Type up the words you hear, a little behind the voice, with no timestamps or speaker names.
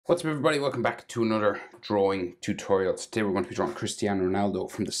What's up everybody, welcome back to another drawing tutorial. Today we're going to be drawing Cristiano Ronaldo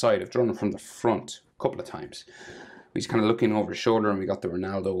from the side. I've drawn him from the front a couple of times. He's kind of looking over his shoulder and we got the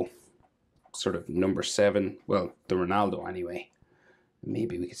Ronaldo sort of number 7. Well, the Ronaldo anyway.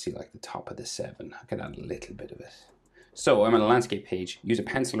 Maybe we could see like the top of the 7. I could add a little bit of it. So I'm on a landscape page. Use a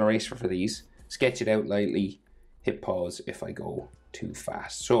pencil eraser for these. Sketch it out lightly. Hit pause if I go too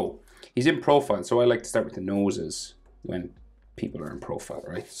fast. So he's in profile, so I like to start with the noses when people are in profile,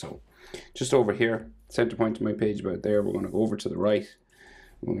 right? So just over here, center point of my page about there, we're going to go over to the right.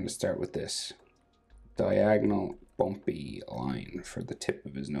 We're going to start with this diagonal bumpy line for the tip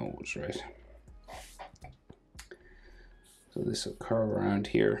of his nose, right? So this will curve around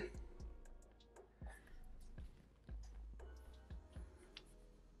here.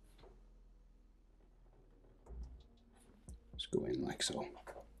 Just go in like so.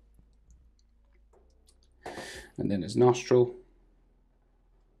 And then his nostril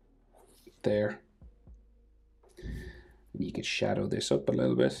there, and you could shadow this up a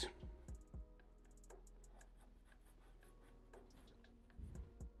little bit.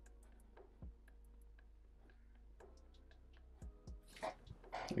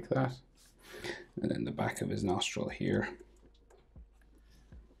 Like that. And then the back of his nostril here.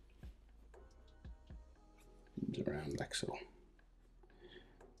 Comes around like so.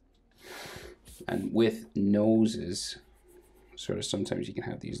 And with noses, sort of sometimes you can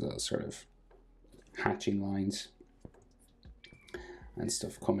have these little sort of hatching lines and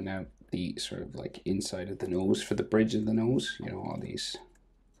stuff coming out the sort of like inside of the nose for the bridge of the nose, you know, all these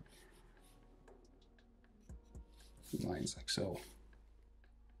lines like so.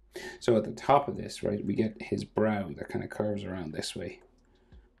 So at the top of this, right, we get his brow that kind of curves around this way.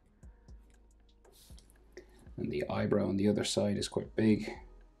 And the eyebrow on the other side is quite big.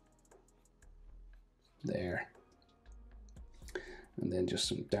 There. And then just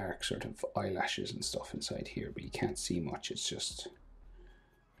some dark sort of eyelashes and stuff inside here, but you can't see much, it's just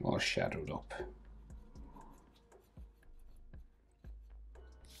all shadowed up.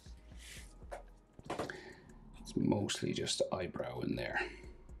 It's mostly just eyebrow in there.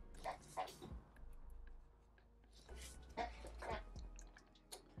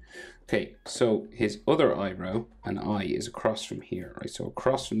 Okay, so his other eyebrow and eye is across from here, right? So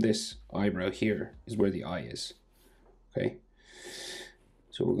across from this eyebrow here is where the eye is, okay?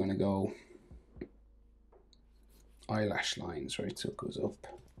 So we're going to go eyelash lines, right? So it goes up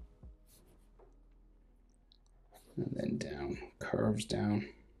and then down, curves down.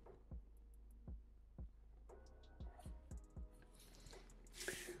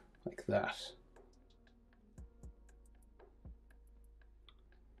 Like that.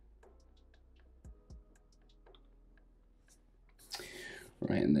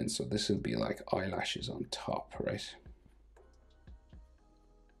 Right, and then so this will be like eyelashes on top, right?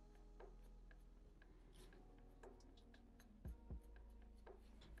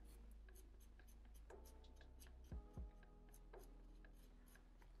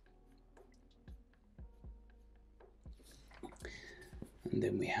 And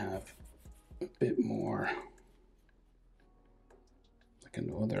then we have a bit more like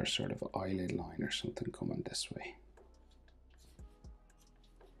another sort of eyelid line or something coming this way.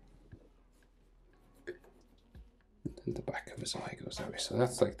 And then the back of his eye goes that way. So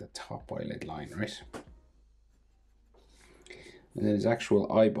that's like the top eyelid line, right? And then his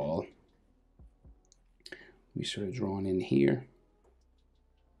actual eyeball, we sort of drawn in here.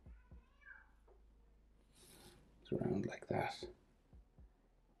 It's around like that.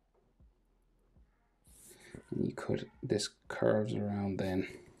 And you could, this curves around then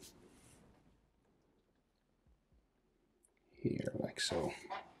here like so.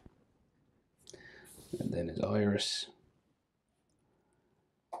 And then his iris.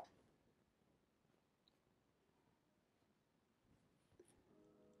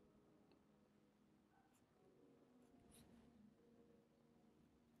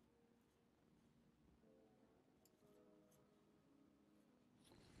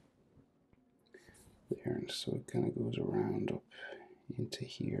 There, and so it kind of goes around up into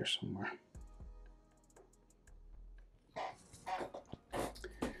here somewhere.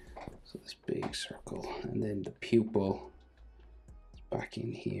 So this big circle, and then the pupil is back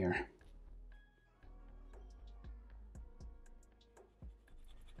in here.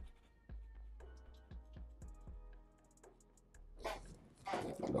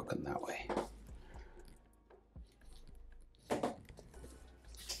 Looking that way.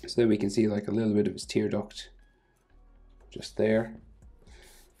 So then we can see like a little bit of his tear duct just there,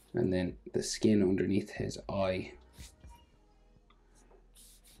 and then the skin underneath his eye.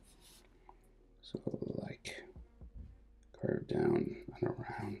 So like curve down and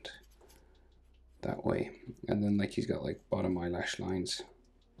around. that way. And then like he's got like bottom eyelash lines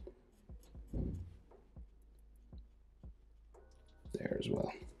there as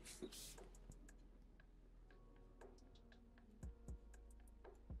well.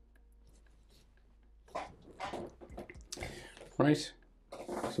 Right,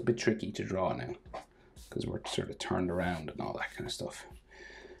 it's a bit tricky to draw now because we're sort of turned around and all that kind of stuff.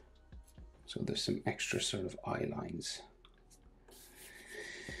 So there's some extra sort of eye lines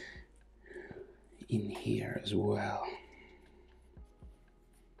in here as well.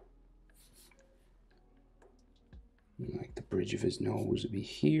 And like the bridge of his nose would be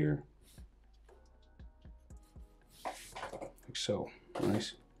here, like so,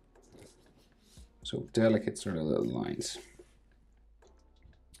 right? So delicate sort of little lines.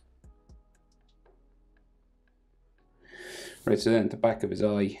 Right, so then at the back of his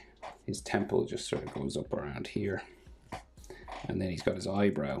eye, his temple just sort of goes up around here. And then he's got his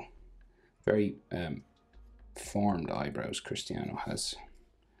eyebrow. Very formed eyebrows Cristiano has.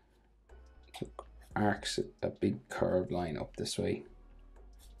 So arcs a big curved line up this way.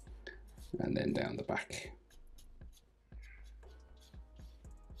 And then down the back.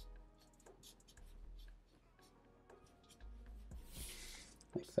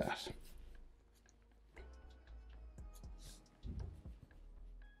 Like that.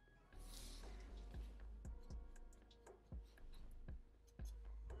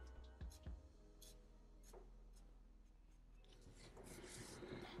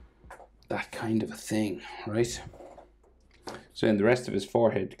 That kind of a thing, right? So then the rest of his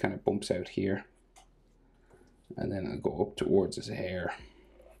forehead kind of bumps out here, and then I'll go up towards his hair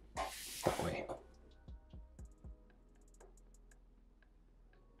that way.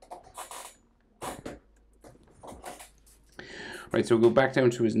 Right, so we'll go back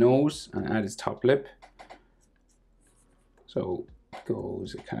down to his nose and add his top lip. So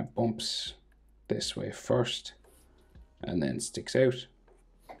it kind of bumps this way first and then sticks out.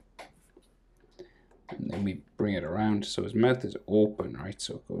 And then we bring it around. So his mouth is open, right?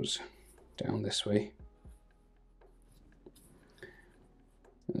 So it goes down this way.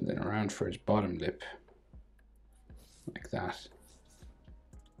 And then around for his bottom lip, like that.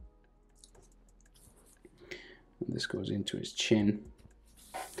 And this goes into his chin.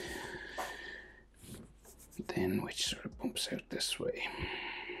 Then which sort of bumps out this way.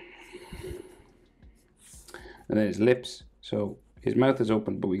 And then his lips. So his mouth is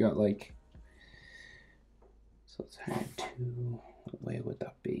open, but we got like, so it's hard to, what way would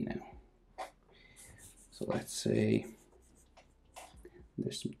that be now? So let's say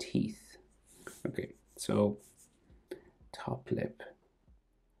there's some teeth. Okay, so top lip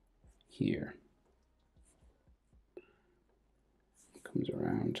here comes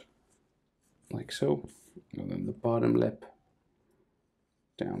around like so, and then the bottom lip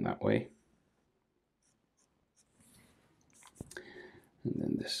down that way, and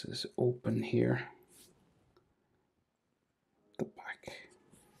then this is open here, the back,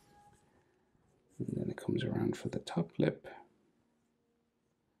 and then it comes around for the top lip,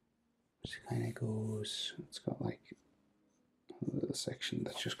 which kind of goes, it's got like a little section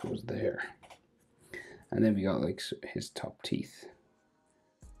that just goes there, and then we got like his top teeth.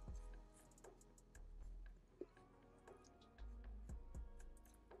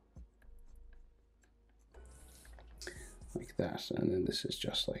 Like that, and then this is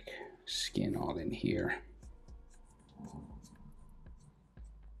just like skin all in here.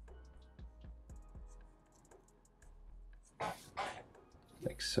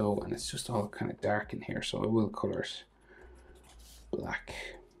 Like so, and it's just all kind of dark in here, so I will color it black.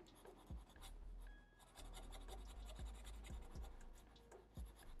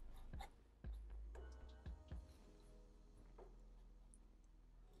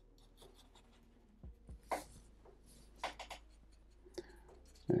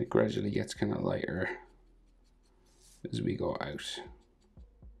 And it gradually gets kind of lighter as we go out.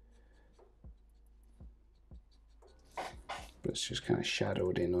 But it's just kind of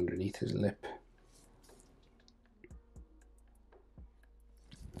shadowed in underneath his lip.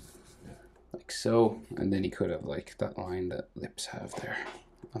 Like so. And then he could have like that line that lips have there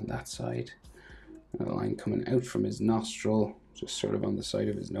on that side. And a line coming out from his nostril, just sort of on the side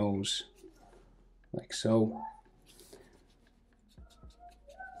of his nose. Like so.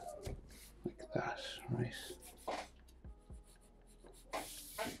 That, right?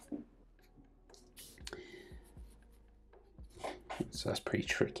 So that's pretty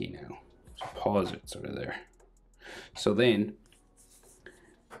tricky now. So pause it sort of there. So then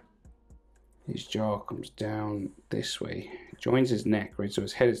his jaw comes down this way, joins his neck, right? So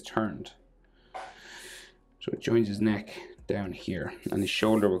his head is turned. So it joins his neck down here, and his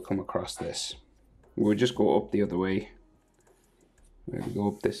shoulder will come across this. We'll just go up the other way. We'll go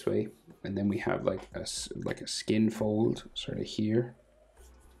up this way, and then we have like a skin fold sort of here,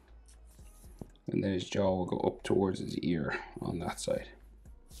 and then his jaw will go up towards his ear on that side.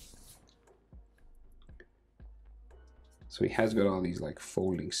 So he has got all these like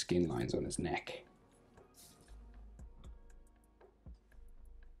folding skin lines on his neck.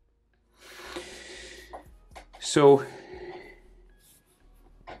 So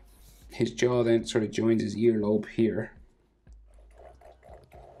his jaw then sort of joins his earlobe here,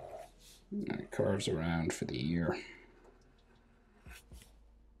 and it curves around for the ear.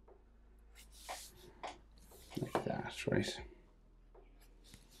 Like that, right?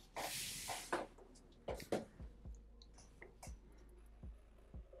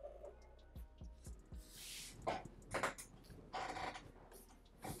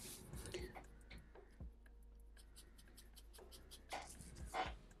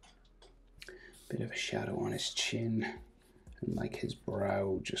 Bit of a shadow on his chin, and like his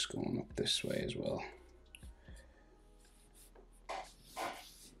brow just going up this way as well.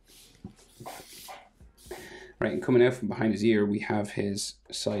 Right, and coming out from behind his ear, we have his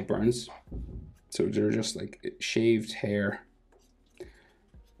sideburns. So they're just like shaved hair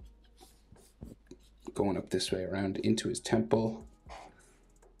going up this way around into his temple.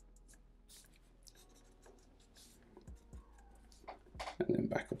 And then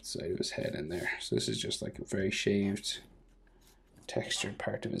back up the side of his head in there. So this is just like a very shaved, textured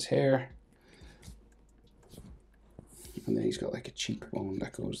part of his hair. And then he's got like a cheekbone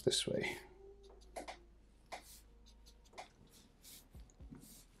that goes this way.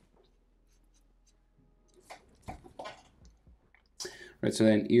 Right, so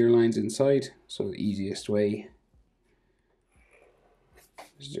then ear lines inside. So the easiest way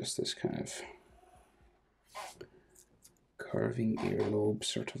is just this kind of curving earlobe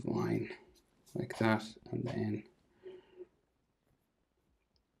sort of line like that, and then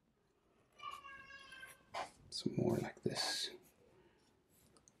some more like this.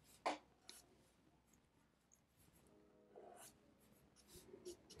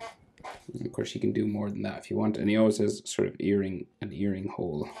 And of course you can do more than that if you want, and he always has sort of an earring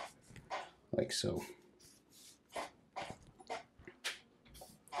hole like so.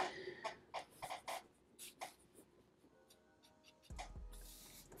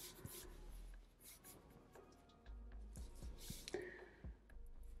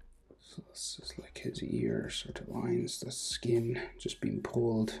 So this is like his ear sort of lines, the skin just being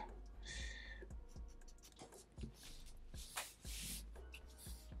pulled.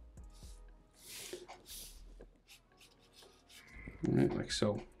 Alright, like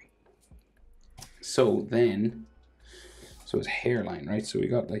so. So his hairline, right? So we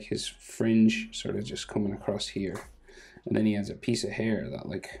got like his fringe sort of just coming across here. And then he has a piece of hair that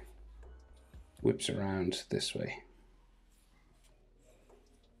like whips around this way.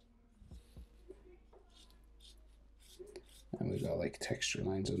 And we got like texture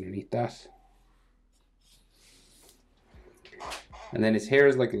lines underneath that. And then his hair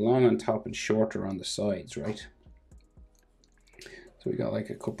is like long on top and shorter on the sides, right? So we got like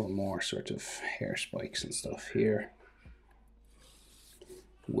a couple more sort of hair spikes and stuff here.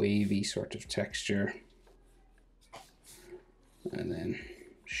 Wavy sort of texture. And then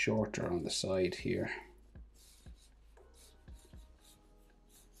shorter on the side here.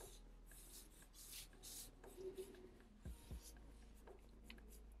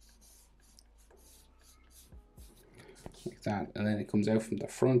 Like that, and then it comes out from the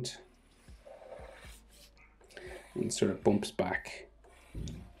front and sort of bumps back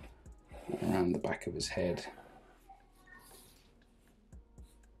around the back of his head.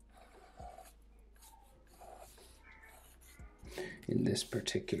 In this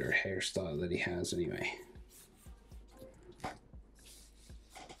particular hairstyle that he has anyway.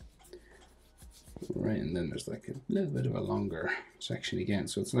 Right, and then there's like a little bit of a longer section again,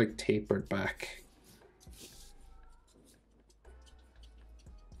 so it's like tapered back.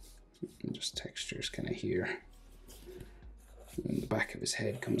 And just textures kind of here. And then the back of his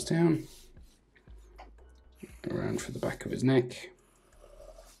head comes down, around for the back of his neck,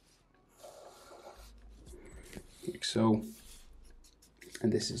 like so.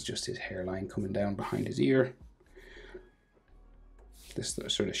 And this is just his hairline coming down behind his ear. This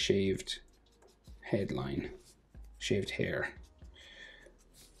sort of shaved headline, shaved hair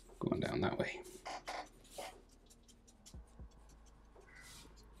going down that way.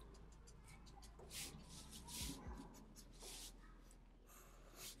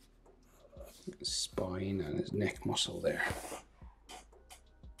 His spine and his neck muscle there.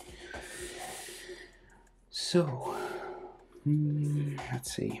 So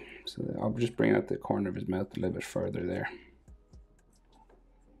let's see. So I'll just bring out the corner of his mouth a little bit further there.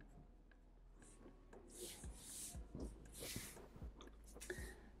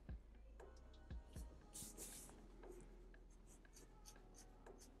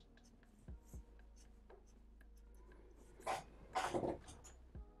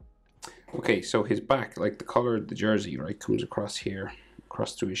 Okay, so his back, like the color of the jersey, right, comes across here,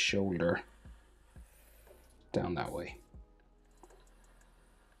 across to his shoulder, down that way.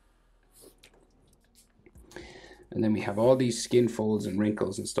 And then we have all these skin folds and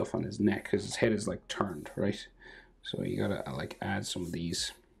wrinkles and stuff on his neck because his head is like turned, right? So you gotta like add some of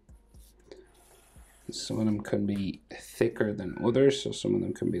these. Some of them can be thicker than others, so some of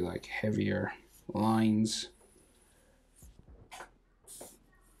them can be like heavier lines.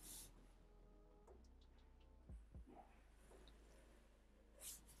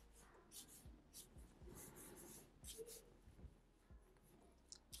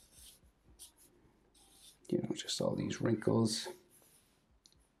 You know, just all these wrinkles.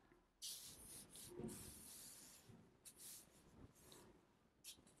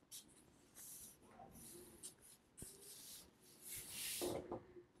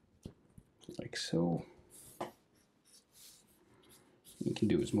 Like so. You can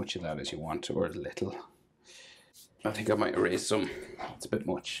do as much of that as you want, or as little. I think I might erase some. It's a bit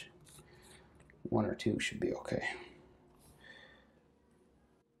much. 1 or 2 should be okay.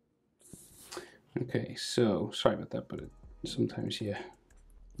 Okay, so sorry about that, but sometimes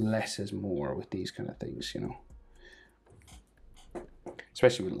less is more with these kind of things, you know,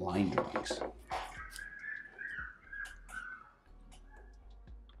 especially with line drawings.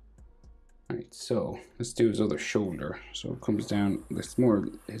 Right, so let's do his other shoulder. So it comes down, it's more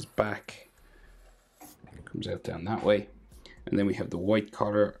his back, comes out down that way. And then we have the white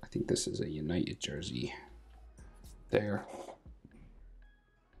collar. I think this is a United jersey there.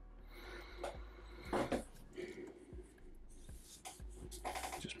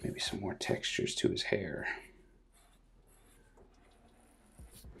 Just maybe some more textures to his hair.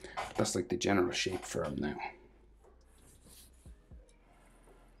 That's like the general shape for him now.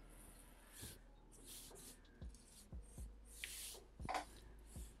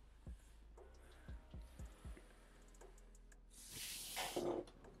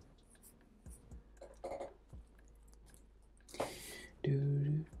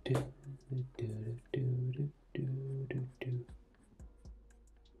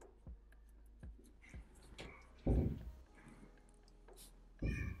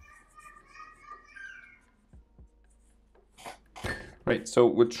 Right, so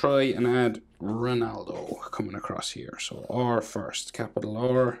we'll try and add Ronaldo coming across here. So R first, capital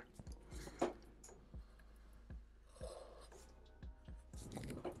R.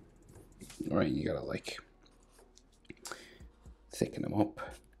 All right, you gotta like thicken them up.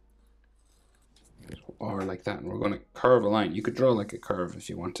 So R like that, and we're gonna curve a line. You could draw like a curve if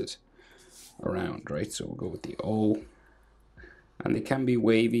you wanted around, right? So we'll go with the O. And they can be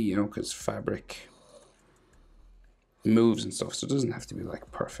wavy, you know, because fabric moves and stuff, so it doesn't have to be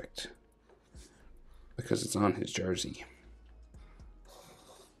like perfect because it's on his jersey.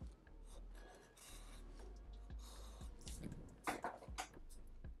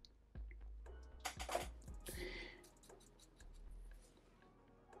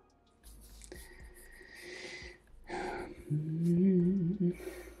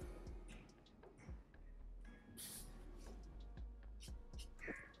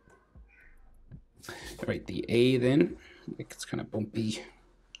 All right, the A then, like it's kind of bumpy.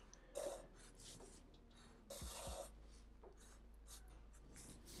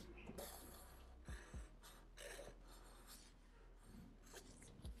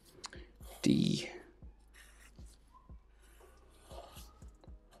 D.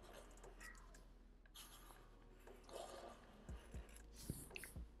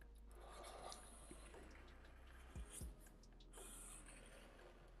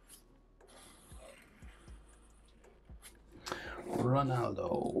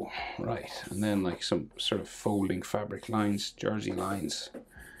 Ronaldo, right, and then like some sort of folding fabric lines, jersey lines,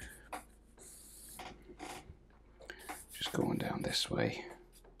 just going down this way.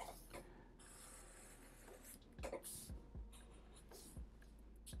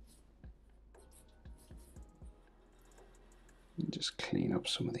 And just clean up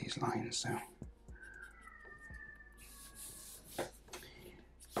some of these lines now.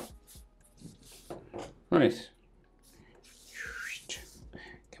 Right.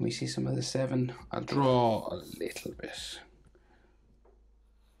 Can we see some of the 7? I'll draw a little bit.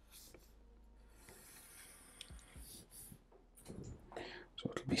 So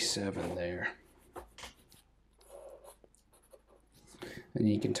it'll be 7 there. And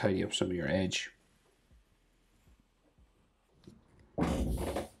you can tidy up some of your edge.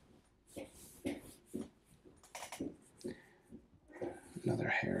 Another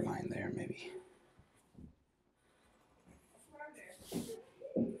hairline there, maybe.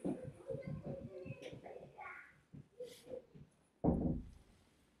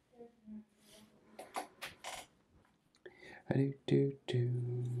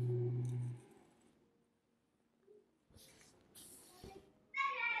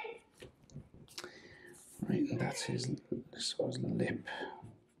 Right, and that's his. This was lip.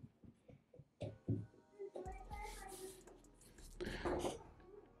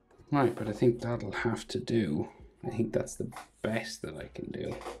 Right, but I think that'll have to do. I think that's the best that I can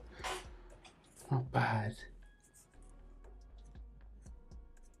do. Not bad.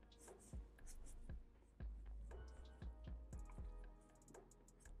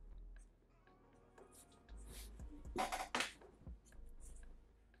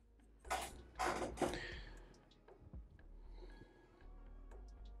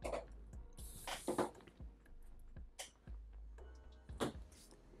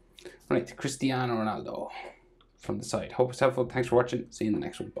 Right, Cristiano Ronaldo from the side. Hope it's helpful. Thanks for watching. See you in the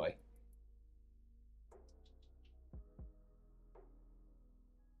next one. Bye.